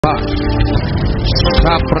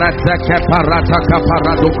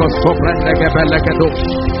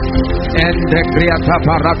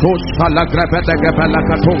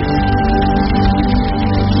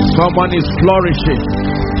Someone is flourishing.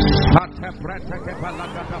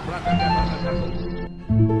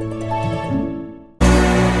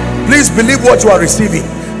 Please believe what you are receiving.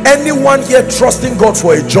 Anyone here trusting God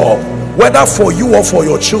for a job, whether for you or for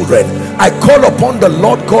your children, I call upon the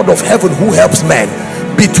Lord God of heaven who helps men.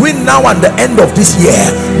 Between now and the end of this year,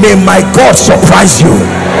 may my God surprise you.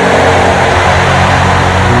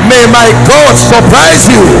 May my God surprise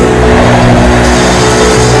you.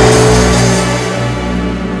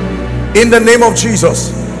 In the name of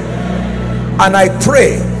Jesus. And I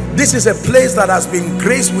pray, this is a place that has been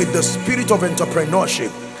graced with the spirit of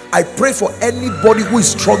entrepreneurship. I pray for anybody who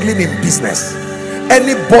is struggling in business,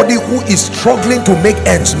 anybody who is struggling to make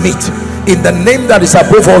ends meet. In the name that is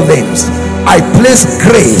above all names, I place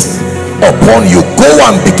grace upon you. Go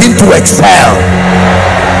and begin to excel.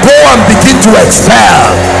 Go and begin to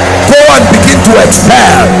excel. Go and begin to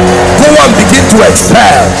excel. Go and begin to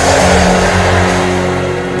excel.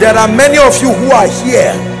 There are many of you who are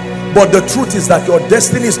here, but the truth is that your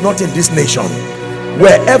destiny is not in this nation.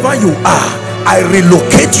 Wherever you are, I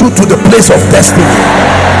relocate you to the place of destiny.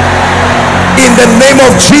 In the name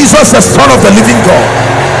of Jesus, the Son of the living God.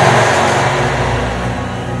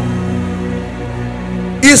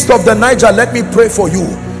 East of the Niger, let me pray for you.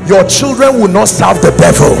 Your children will not serve the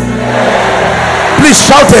devil. Please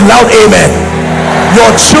shout a loud amen. Your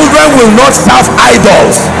children will not serve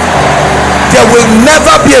idols. There will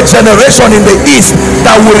never be a generation in the East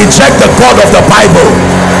that will reject the God of the Bible.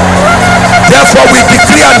 Therefore we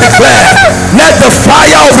decree and declare, let the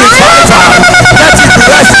fire of revival, let it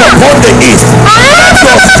rest upon the East. Let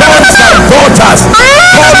your sons and daughters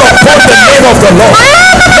call upon the name of the Lord.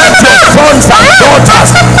 Let your sons and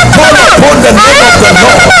daughters call upon the name of the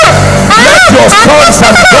Lord. Let your sons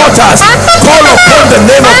and daughters call upon the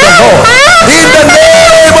name of the Lord. In the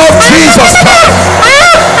name of Jesus Christ.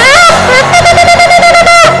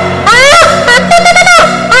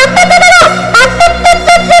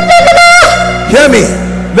 Hear me,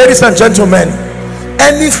 ladies and gentlemen.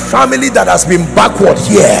 Any family that has been backward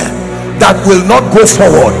here, that will not go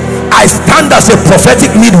forward, I stand as a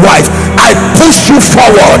prophetic midwife. I push you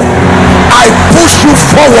forward. I push you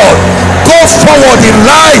forward. Go forward in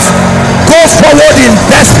life. Go forward in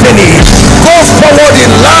destiny. Go forward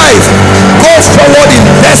in life. Go forward in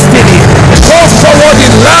destiny. Go forward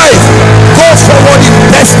in life. Go forward in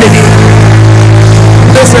destiny.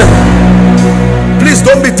 Listen, please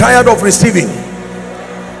don't be tired of receiving.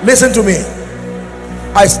 Listen to me.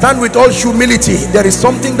 I stand with all humility. There is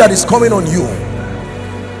something that is coming on you.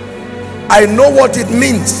 I know what it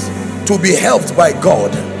means to be helped by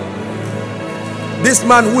God. This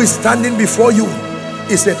man who is standing before you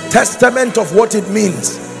is a testament of what it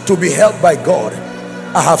means to be helped by God.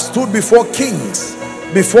 I have stood before kings,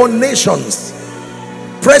 before nations,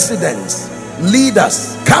 presidents,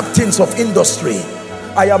 leaders, captains of industry.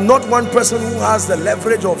 I am not one person who has the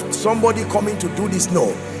leverage of somebody coming to do this.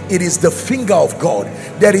 No, it is the finger of God.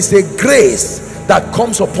 There is a grace that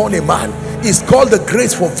comes upon a man. It's called the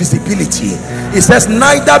grace for visibility. It says,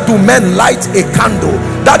 neither do men light a candle.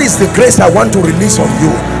 That is the grace I want to release on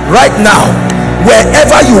you right now.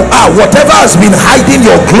 Wherever you are, whatever has been hiding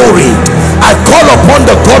your glory, I call upon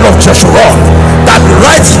the God of Jeshurun that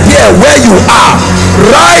right here where you are,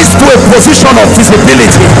 rise to a position of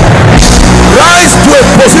visibility. Rise to a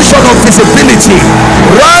position of visibility.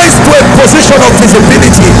 Rise to a position of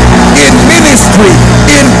visibility in ministry,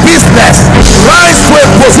 in business. Rise to a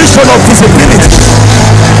position of visibility.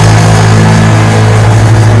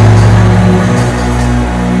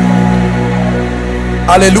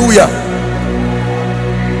 Hallelujah.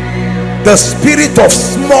 The spirit of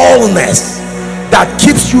smallness that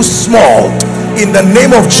keeps you small, in the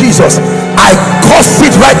name of Jesus, I curse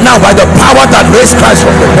it right now by the power that raised Christ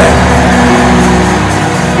from the dead.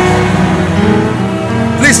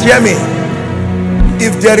 Please hear me.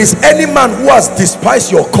 If there is any man who has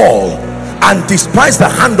despised your call and despised the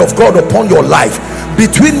hand of God upon your life,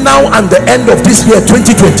 between now and the end of this year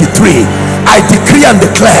 2023, I decree and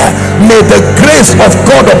declare, may the grace of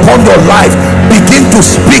God upon your life begin to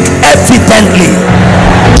speak evidently.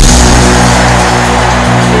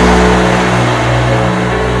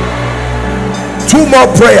 Two more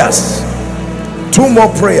prayers. Two more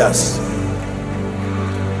prayers.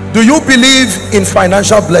 Do you believe in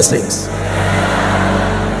financial blessings?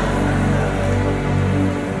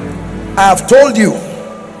 I have told you,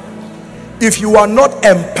 if you are not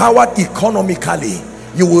empowered economically,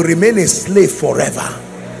 you will remain a slave forever.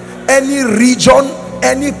 Any region,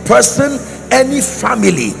 any person, any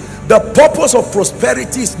family. The purpose of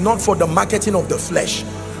prosperity is not for the marketing of the flesh.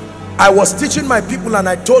 I was teaching my people and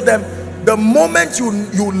I told them, the moment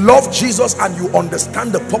you love Jesus and you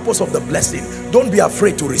understand the purpose of the blessing, don't be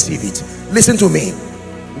afraid to receive it. Listen to me.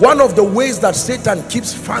 One of the ways that Satan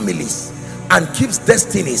keeps families and keeps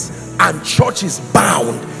destinies and churches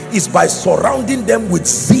bound is by surrounding them with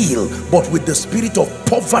zeal, but with the spirit of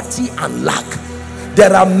poverty and lack.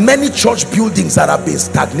 There are many church buildings that have been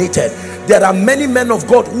stagnated. There are many men of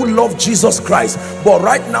God who love Jesus Christ, but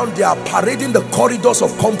right now they are parading the corridors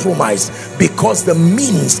of compromise because the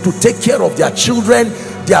means to take care of their children,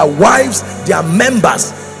 their wives, their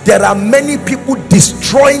members. There are many people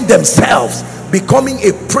destroying themselves, becoming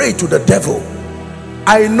a prey to the devil.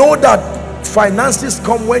 I know that finances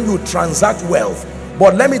come when you transact wealth,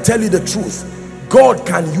 but let me tell you the truth. God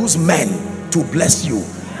can use men to bless you.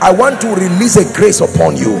 I want to release a grace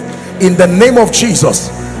upon you in the name of Jesus.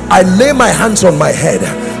 I lay my hands on my head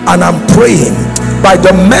and I'm praying by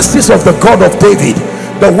the mercies of the God of David,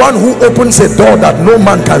 the one who opens a door that no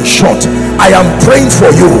man can shut. I am praying for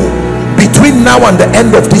you between now and the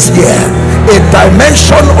end of this year, a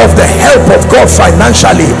dimension of the help of God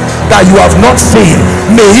financially that you have not seen.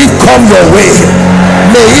 May it come your way.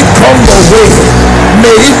 May it come your way.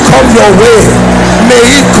 May it come your way. May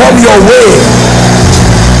it come your way.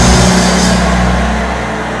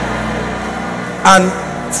 And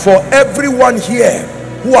for everyone here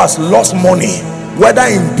who has lost money, whether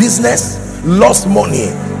in business, lost money,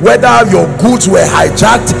 whether your goods were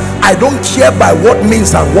hijacked, I don't care by what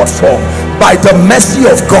means and what form, by the mercy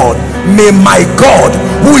of God, may my God,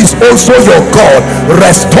 who is also your God,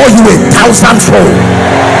 restore you 1,000-fold.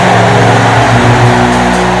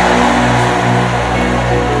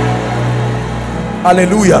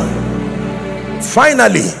 Hallelujah.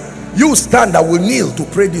 Finally, you stand, I will kneel to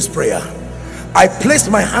pray this prayer. I place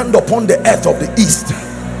my hand upon the earth of the east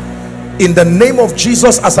in the name of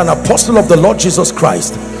Jesus as an apostle of the Lord Jesus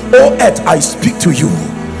Christ. O earth, I speak to you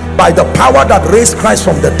by the power that raised Christ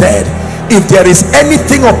from the dead. If there is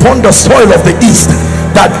anything upon the soil of the east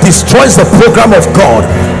that destroys the program of God,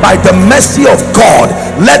 by the mercy of God,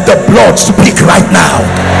 let the blood speak right now.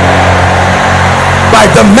 By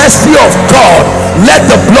the mercy of God, let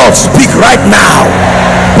the blood speak right now.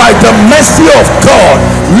 By the mercy of God,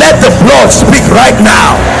 let the blood speak right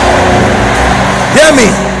now. Hear me.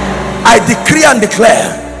 I decree and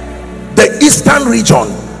declare the eastern region,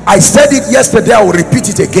 I said it yesterday, I will repeat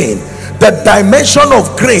it again, the dimension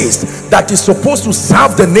of grace that is supposed to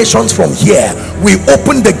serve the nations from here, we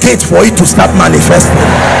open the gate for it to start manifesting.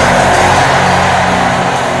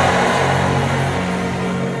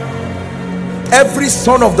 Every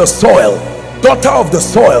son of the soil, daughter of the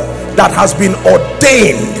soil that has been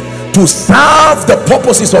ordained to serve the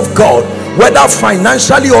purposes of God, whether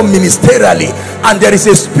financially or ministerially, and there is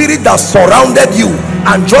a spirit that surrounded you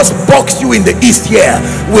and just boxed you in the east here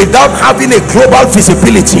without having a global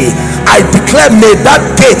visibility, I declare, may that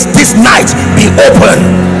gate this night be open.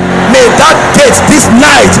 May that gate this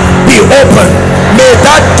night be open. May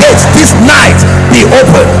that gate this night be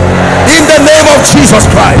open in the name of Jesus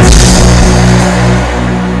Christ.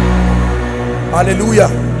 Hallelujah.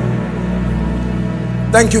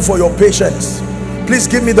 Thank you for your patience. Please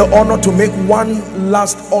give me the honor to make one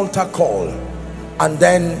last altar call, and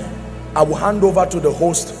then I will hand over to the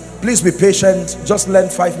host. Please be patient. Just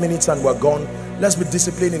lend 5 minutes and we're gone. Let's be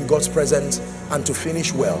disciplined in God's presence and to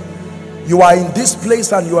finish well. You are in this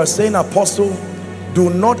place and you are saying, Apostle, do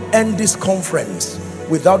not end this conference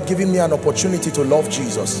without giving me an opportunity to love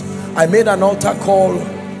Jesus. I made an altar call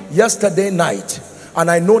yesterday night,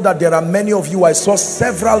 and I know that there are many of you. I saw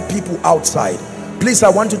several people outside. Please, I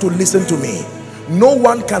want you to listen to me. No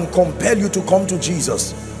one can compel you to come to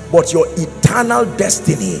Jesus, but your eternal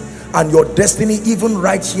destiny and your destiny even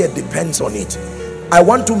right here depends on it. I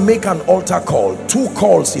want to make an altar call, 2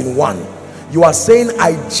 calls in one. You are saying,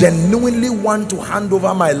 I genuinely want to hand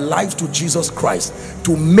over my life to Jesus Christ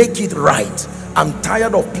to make it right. I'm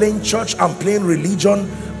tired of playing church and playing religion.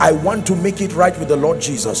 I want to make it right with the Lord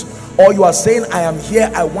Jesus. Or you are saying, I am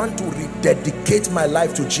here, I want to rededicate my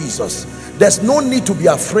life to Jesus. There's no need to be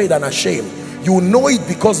afraid and ashamed. You know it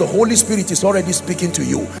because the Holy Spirit is already speaking to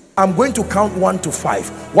you. I'm going to count 1 to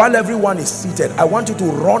 5. While everyone is seated, I want you to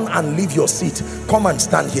run and leave your seat. Come and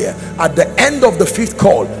stand here. At the end of the 5th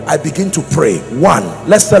call, I begin to pray. 1.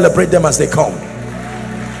 Let's celebrate them as they come.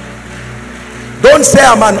 Don't say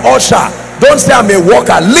I'm an usher. Don't say I'm a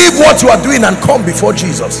worker. Leave what you are doing and come before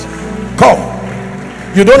Jesus. Come.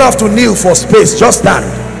 You don't have to kneel for space. Just stand.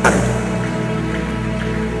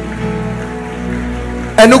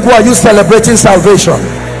 Enugu, are you celebrating salvation?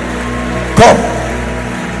 Come.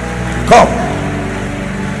 Come.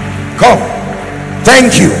 Come.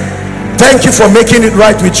 Thank you. Thank you for making it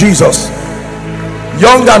right with Jesus.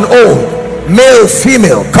 Young and old, male,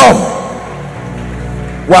 female, come.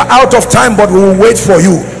 We're out of time, but we will wait for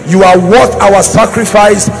you. You are worth our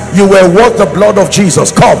sacrifice. You were worth the blood of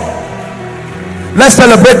Jesus. Come. Let's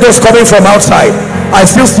celebrate those coming from outside. I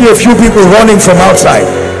still see a few people running from outside.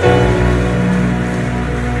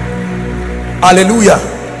 Hallelujah.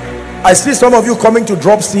 I see some of you coming to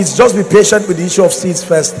drop seeds. Just be patient with the issue of seeds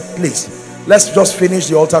first, please. Let's just finish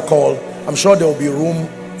the altar call. I'm sure there will be room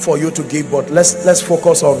for you to give, but let's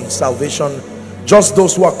focus on salvation. Just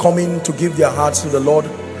those who are coming to give their hearts to the Lord,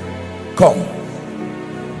 come.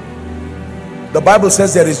 The Bible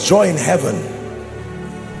says there is joy in heaven,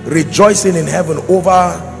 rejoicing in heaven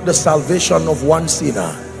over the salvation of one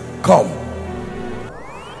sinner. Come.